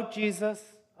 about Jesus,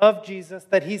 of Jesus,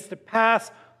 that he's to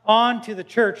pass on to the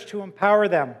church to empower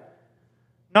them,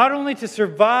 not only to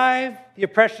survive the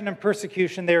oppression and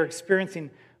persecution they are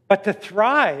experiencing, but to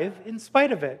thrive in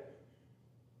spite of it.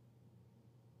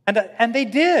 And they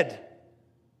did.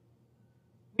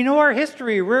 We know our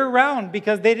history. We're around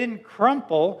because they didn't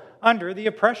crumple under the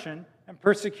oppression and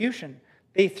persecution.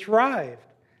 They thrived.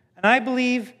 And I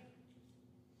believe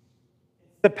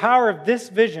it's the power of this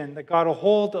vision that got a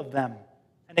hold of them,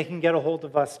 and they can get a hold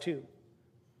of us too.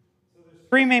 So there's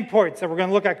three main points that we're going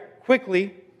to look at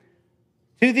quickly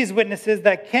to these witnesses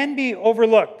that can be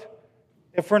overlooked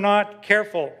if we're not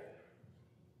careful.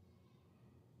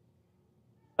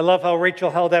 I love how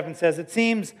Rachel Held Evans says, it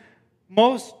seems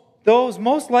those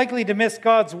most likely to miss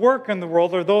God's work in the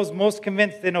world are those most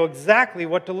convinced they know exactly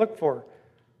what to look for.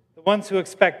 The ones who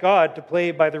expect God to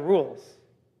play by the rules.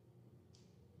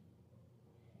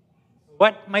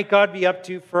 What might God be up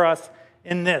to for us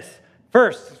in this?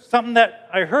 First, something that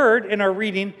I heard in our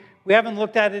reading, we haven't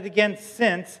looked at it again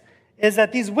since, is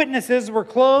that these witnesses were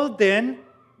clothed in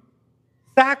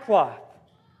sackcloth,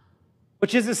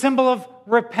 which is a symbol of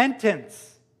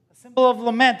repentance, a symbol of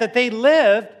lament, that they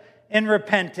lived in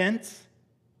repentance.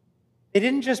 They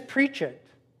didn't just preach it.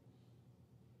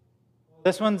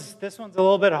 This one's a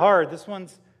little bit hard. This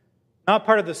one's not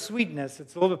part of the sweetness.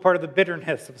 It's a little bit part of the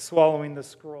bitterness of swallowing the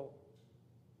scroll.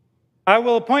 I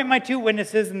will appoint my two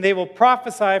witnesses, and they will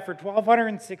prophesy for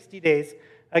 1,260 days.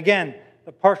 Again,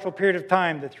 the partial period of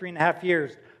time, the 3.5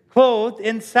 years, clothed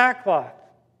in sackcloth.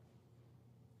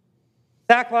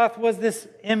 Sackcloth was this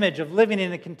image of living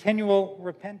in a continual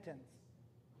repentance.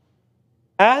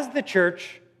 As the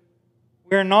church,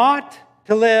 we're not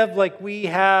to live like we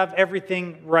have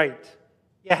everything right.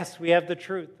 Yes, we have the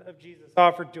truth of Jesus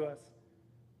offered to us.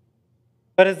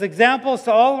 But as examples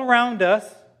to all around us,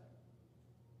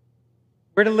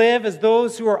 we're to live as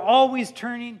those who are always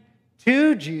turning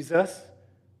to Jesus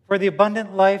for the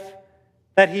abundant life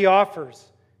that he offers,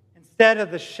 instead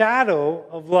of the shadow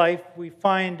of life we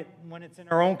find when it's in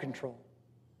our own control.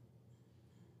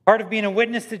 Part of being a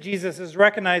witness to Jesus is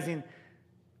recognizing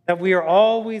that we are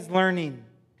always learning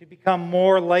to become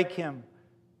more like him,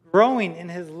 growing in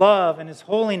his love and his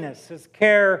holiness, his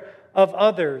care of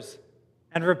others,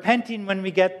 and repenting when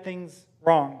we get things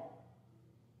wrong.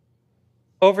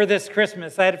 Over this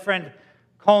Christmas, I had a friend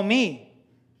call me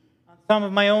on some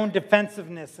of my own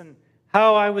defensiveness and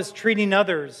how I was treating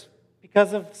others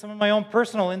because of some of my own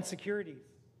personal insecurities.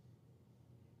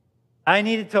 I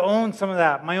needed to own some of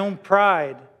that, my own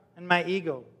pride and my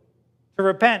ego, to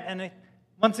repent and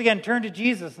once again turn to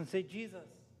Jesus and say, Jesus,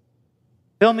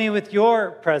 fill me with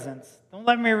your presence. Don't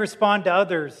let me respond to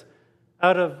others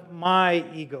out of my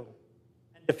ego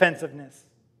and defensiveness.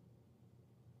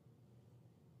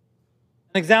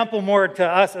 An example more to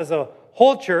us as a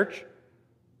whole church.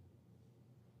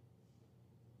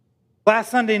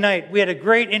 Last Sunday night, we had a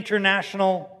great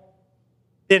international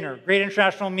dinner, great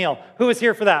international meal. Who was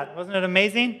here for that? Wasn't it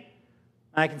amazing?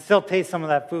 I can still taste some of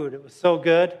that food. It was so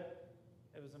good.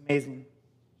 It was amazing.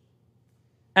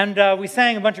 And we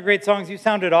sang a bunch of great songs. You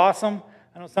sounded awesome.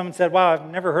 I know someone said, wow, I've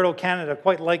never heard "O Canada"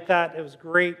 quite like that. It was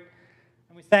great.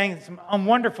 And we sang some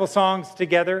wonderful songs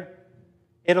together.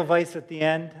 Edelweiss at the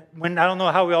end. I don't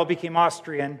know how we all became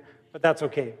Austrian, but that's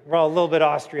okay. We're all a little bit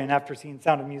Austrian after seeing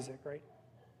Sound of Music, right?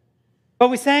 But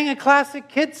we sang a classic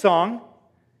kid song,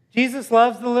 Jesus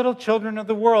Loves the Little Children of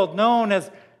the World, known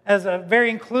as a very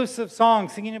inclusive song,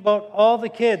 singing about all the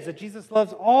kids, that Jesus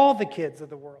loves all the kids of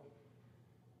the world.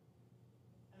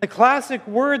 The classic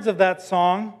words of that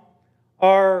song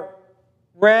are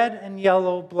red and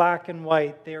yellow, black and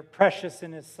white. They are precious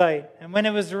in His sight. And when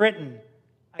it was written,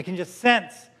 I can just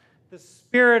sense the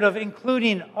spirit of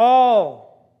including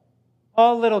all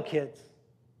little kids.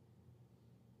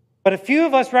 But a few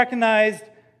of us recognized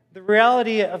the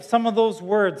reality of some of those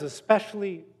words,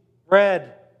 especially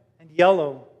red and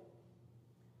yellow.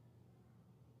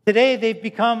 Today, they've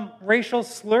become racial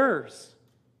slurs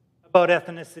about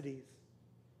ethnicities.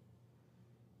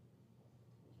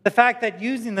 The fact that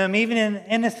using them, even in an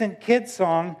innocent kid's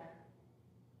song,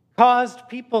 caused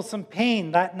people some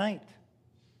pain that night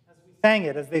as we sang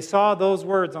it, as they saw those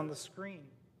words on the screen.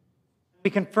 We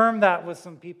confirmed that with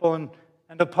some people and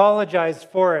apologized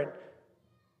for it.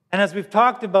 And as we've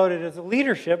talked about it as a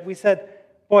leadership, we said,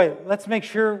 boy, let's make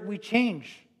sure we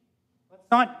change.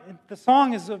 The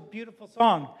song is a beautiful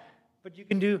song, but you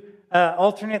can do an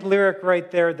alternate lyric right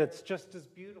there that's just as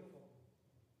beautiful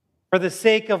for the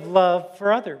sake of love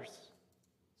for others.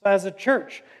 So as a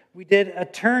church, we did a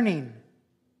turning,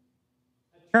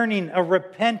 a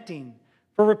repenting.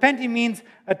 For repenting means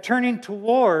a turning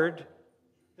toward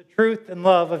the truth and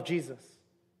love of Jesus.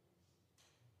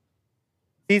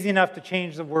 It's easy enough to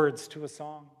change the words to a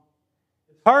song.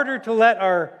 It's harder to let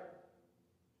our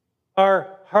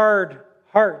hard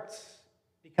hearts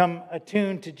become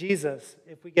attuned to Jesus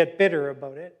if we get bitter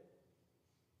about it.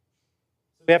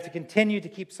 We have to continue to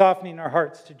keep softening our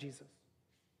hearts to Jesus.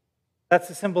 That's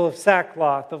the symbol of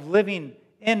sackcloth, of living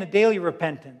in a daily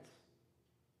repentance.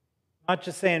 Not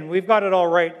just saying, we've got it all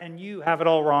right and you have it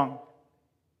all wrong.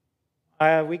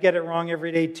 We get it wrong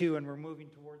every day too, and we're moving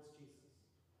towards Jesus.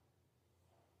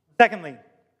 Secondly,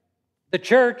 the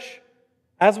church,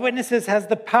 as witnesses, has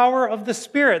the power of the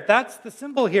Spirit. That's the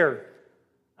symbol here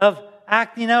of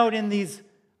acting out in these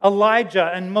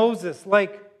Elijah and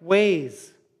Moses-like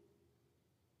ways.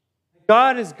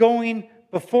 God is going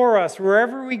before us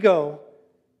wherever we go.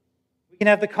 We can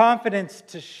have the confidence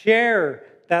to share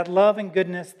that love and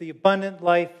goodness, the abundant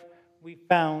life we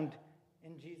found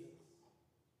in Jesus.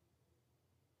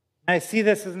 And I see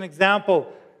this as an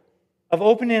example of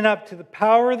opening up to the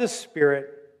power of the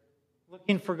Spirit,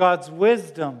 looking for God's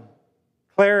wisdom,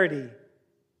 clarity,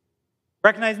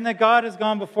 recognizing that God has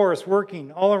gone before us,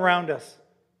 working all around us.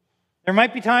 There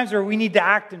might be times where we need to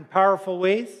act in powerful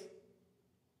ways.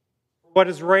 What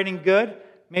is right and good,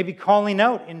 maybe calling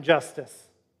out injustice.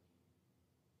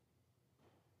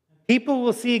 People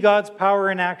will see God's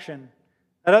power in action.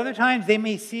 At other times, they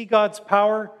may see God's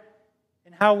power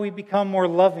in how we become more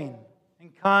loving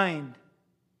and kind,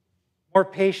 more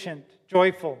patient,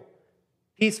 joyful,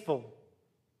 peaceful,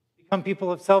 become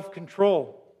people of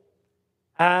self-control,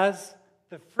 as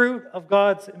the fruit of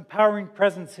God's empowering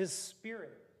presence, His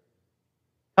Spirit,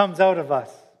 comes out of us.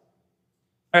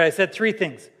 All right, I said three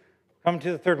things. Come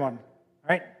to the third one. All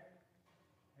right?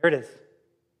 Here it is.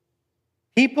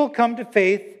 People come to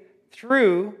faith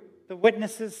through the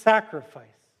witness's sacrifice.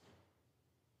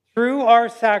 Through our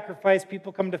sacrifice,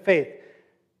 people come to faith.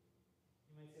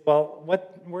 Well,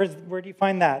 where do you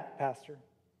find that, Pastor?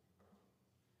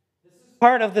 This is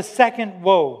part of the second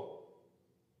woe.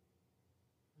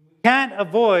 We can't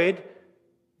avoid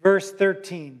verse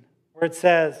 13, where it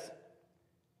says,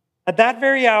 at that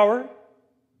very hour,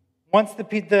 once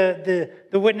the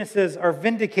witnesses are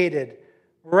vindicated,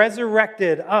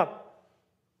 resurrected up,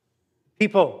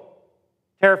 people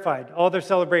terrified, all their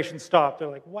celebrations stopped. They're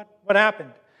like, what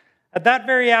happened? At that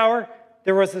very hour,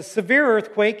 there was a severe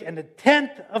earthquake and a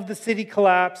tenth of the city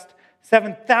collapsed.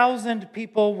 7,000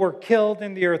 people were killed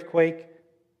in the earthquake.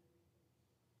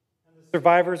 And the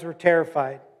survivors were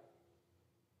terrified.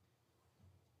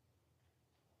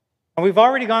 And we've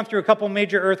already gone through a couple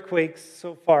major earthquakes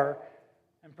so far.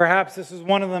 And perhaps this is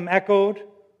one of them echoed.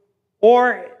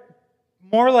 Or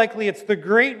More likely, it's the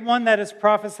great one that is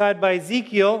prophesied by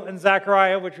Ezekiel and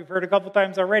Zechariah, which we've heard a couple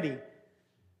times already.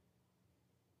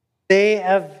 They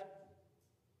have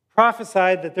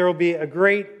prophesied that there will be a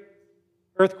great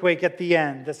earthquake at the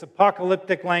end, this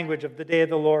apocalyptic language of the day of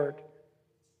the Lord.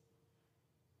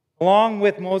 Along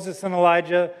with Moses and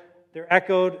Elijah, they're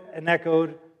echoed and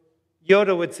echoed.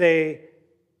 Yoda would say,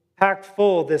 packed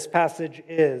full this passage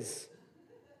is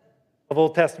of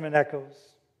Old Testament echoes.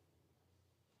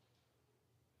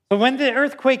 So when the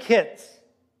earthquake hits,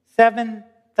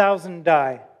 7,000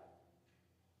 die.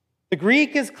 The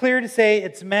Greek is clear to say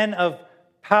it's men of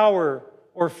power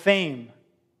or fame,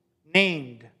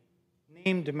 named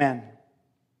men.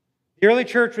 The early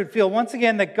church would feel once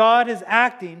again that God is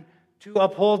acting to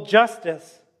uphold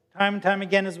justice, time and time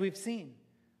again as we've seen.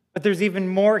 But there's even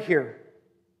more here.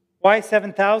 Why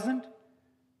 7,000?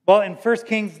 Well, in 1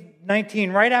 Kings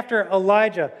 19, right after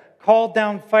Elijah called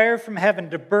down fire from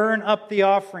heaven to burn up the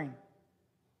offering,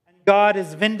 and God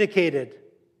is vindicated.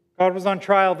 God was on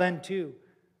trial then too.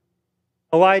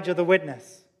 Elijah the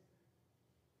witness.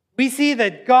 We see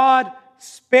that God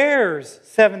spares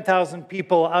 7,000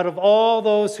 people out of all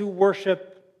those who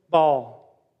worship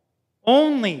Baal.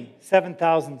 Only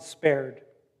 7,000 spared.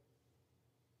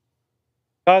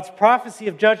 God's prophecy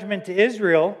of judgment to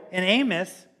Israel in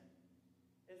Amos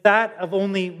is that of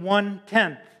only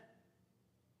 1/10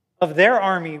 of their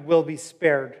army will be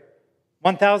spared.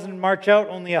 1,000 march out,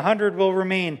 only 100 will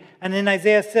remain. And in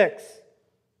Isaiah 6,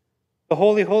 the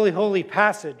holy, holy, holy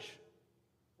passage,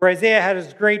 where Isaiah had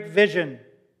his great vision,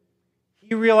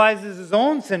 he realizes his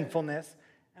own sinfulness,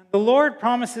 and the Lord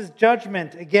promises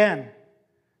judgment again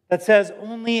that says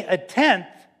only 1/10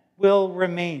 will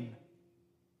remain.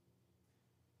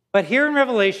 But here in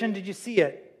Revelation, did you see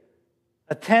it?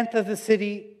 1/10 of the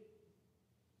city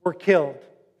were killed,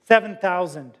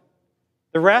 7,000.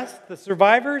 The rest, the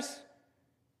survivors,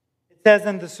 it says,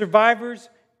 and the survivors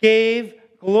gave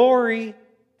glory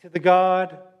to the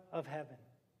God of heaven.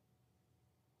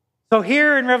 So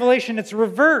here in Revelation, it's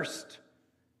reversed.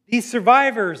 These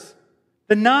survivors,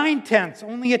 the 9/10,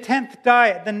 only 1/10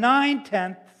 die. The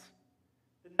 9/10,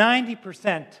 the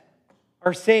 90%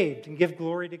 are saved and give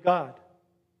glory to God.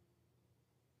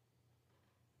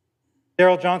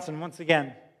 Darrell Johnson, once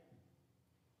again,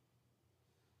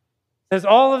 says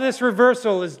all of this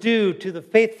reversal is due to the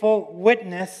faithful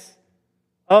witness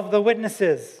of the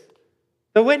witnesses.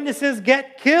 The witnesses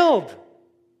get killed,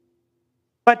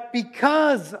 but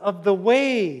because of the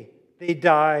way they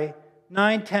die,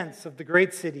 9/10 of the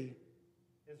great city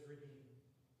is redeemed.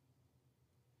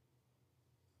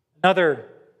 Another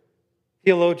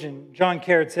theologian, John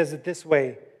Caird, says it this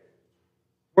way: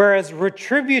 whereas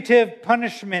retributive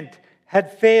punishment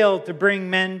had failed to bring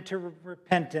men to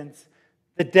repentance,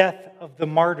 the death of the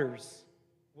martyrs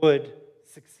would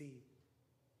succeed.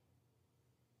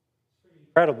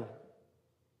 Incredible.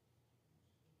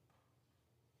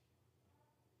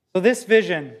 So this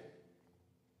vision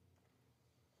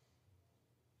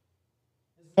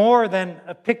is more than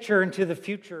a picture into the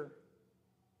future.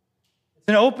 It's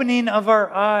an opening of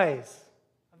our eyes,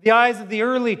 of the eyes of the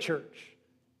early church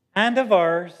and of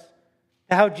ours,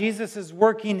 to how Jesus is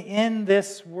working in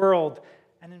this world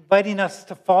and inviting us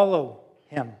to follow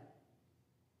him.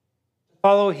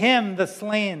 Follow him, the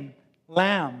slain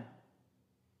lamb.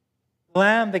 The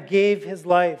lamb that gave his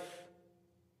life.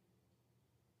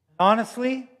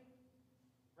 Honestly,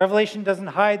 Revelation doesn't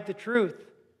hide the truth.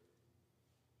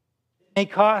 It may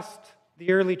cost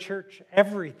the early church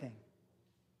everything.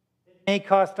 It may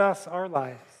cost us our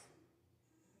lives.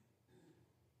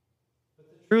 But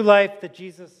the true life that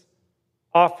Jesus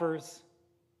offers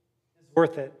is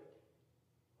worth it.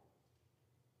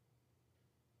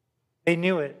 They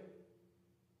knew it.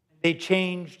 They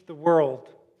changed the world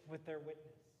with their witness.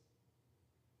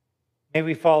 May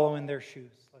we follow in their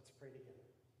shoes. Let's pray together.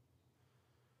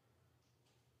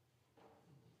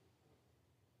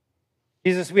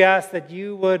 Jesus, we ask that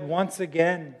you would once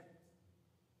again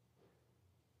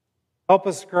help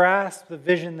us grasp the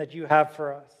vision that you have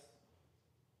for us.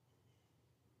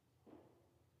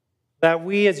 That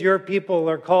we as your people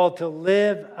are called to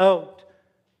live out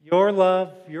your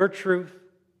love, your truth,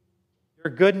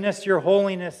 your goodness, your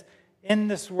holiness in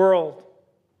this world.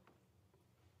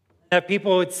 That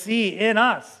people would see in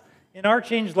us, in our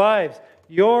changed lives,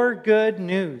 your good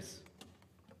news.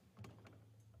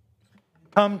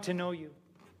 Come to know you.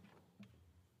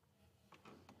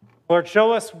 Lord,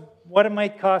 show us what it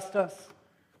might cost us.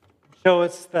 Show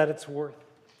us that it's worth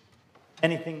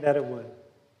anything that it would.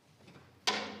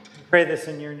 We pray this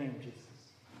in your name, Jesus.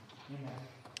 Amen.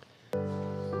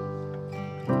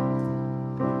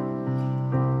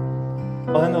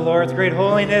 Well, in the Lord's great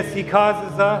holiness, he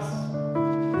causes us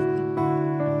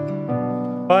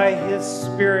by his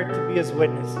Spirit to be his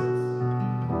witnesses.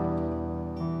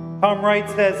 Tom Wright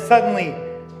says, suddenly,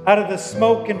 out of the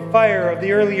smoke and fire of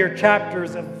the earlier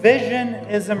chapters, a vision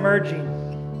is emerging.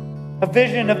 A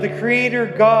vision of the Creator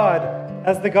God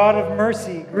as the God of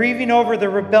mercy, grieving over the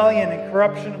rebellion and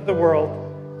corruption of the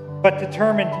world, but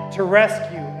determined to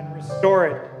rescue and restore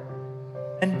it.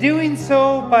 And doing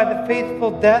so by the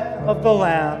faithful death of the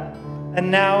Lamb,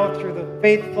 and now through the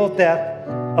faithful death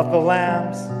of the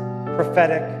Lamb's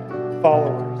prophetic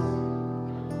followers.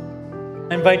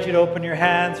 I invite you to open your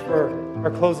hands for our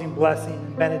closing blessing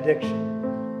and benediction.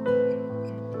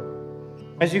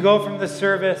 As you go from the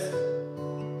service,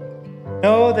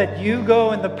 know that you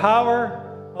go in the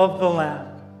power of the Lamb.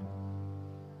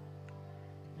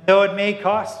 Though it may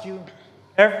cost you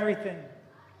everything,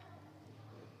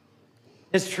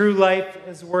 his true life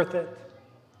is worth it.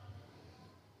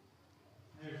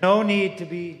 There's no need to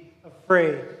be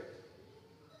afraid,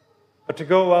 but to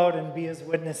go out and be his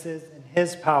witnesses in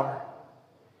his power.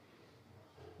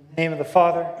 In the name of the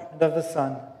Father, and of the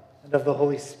Son, and of the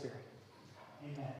Holy Spirit.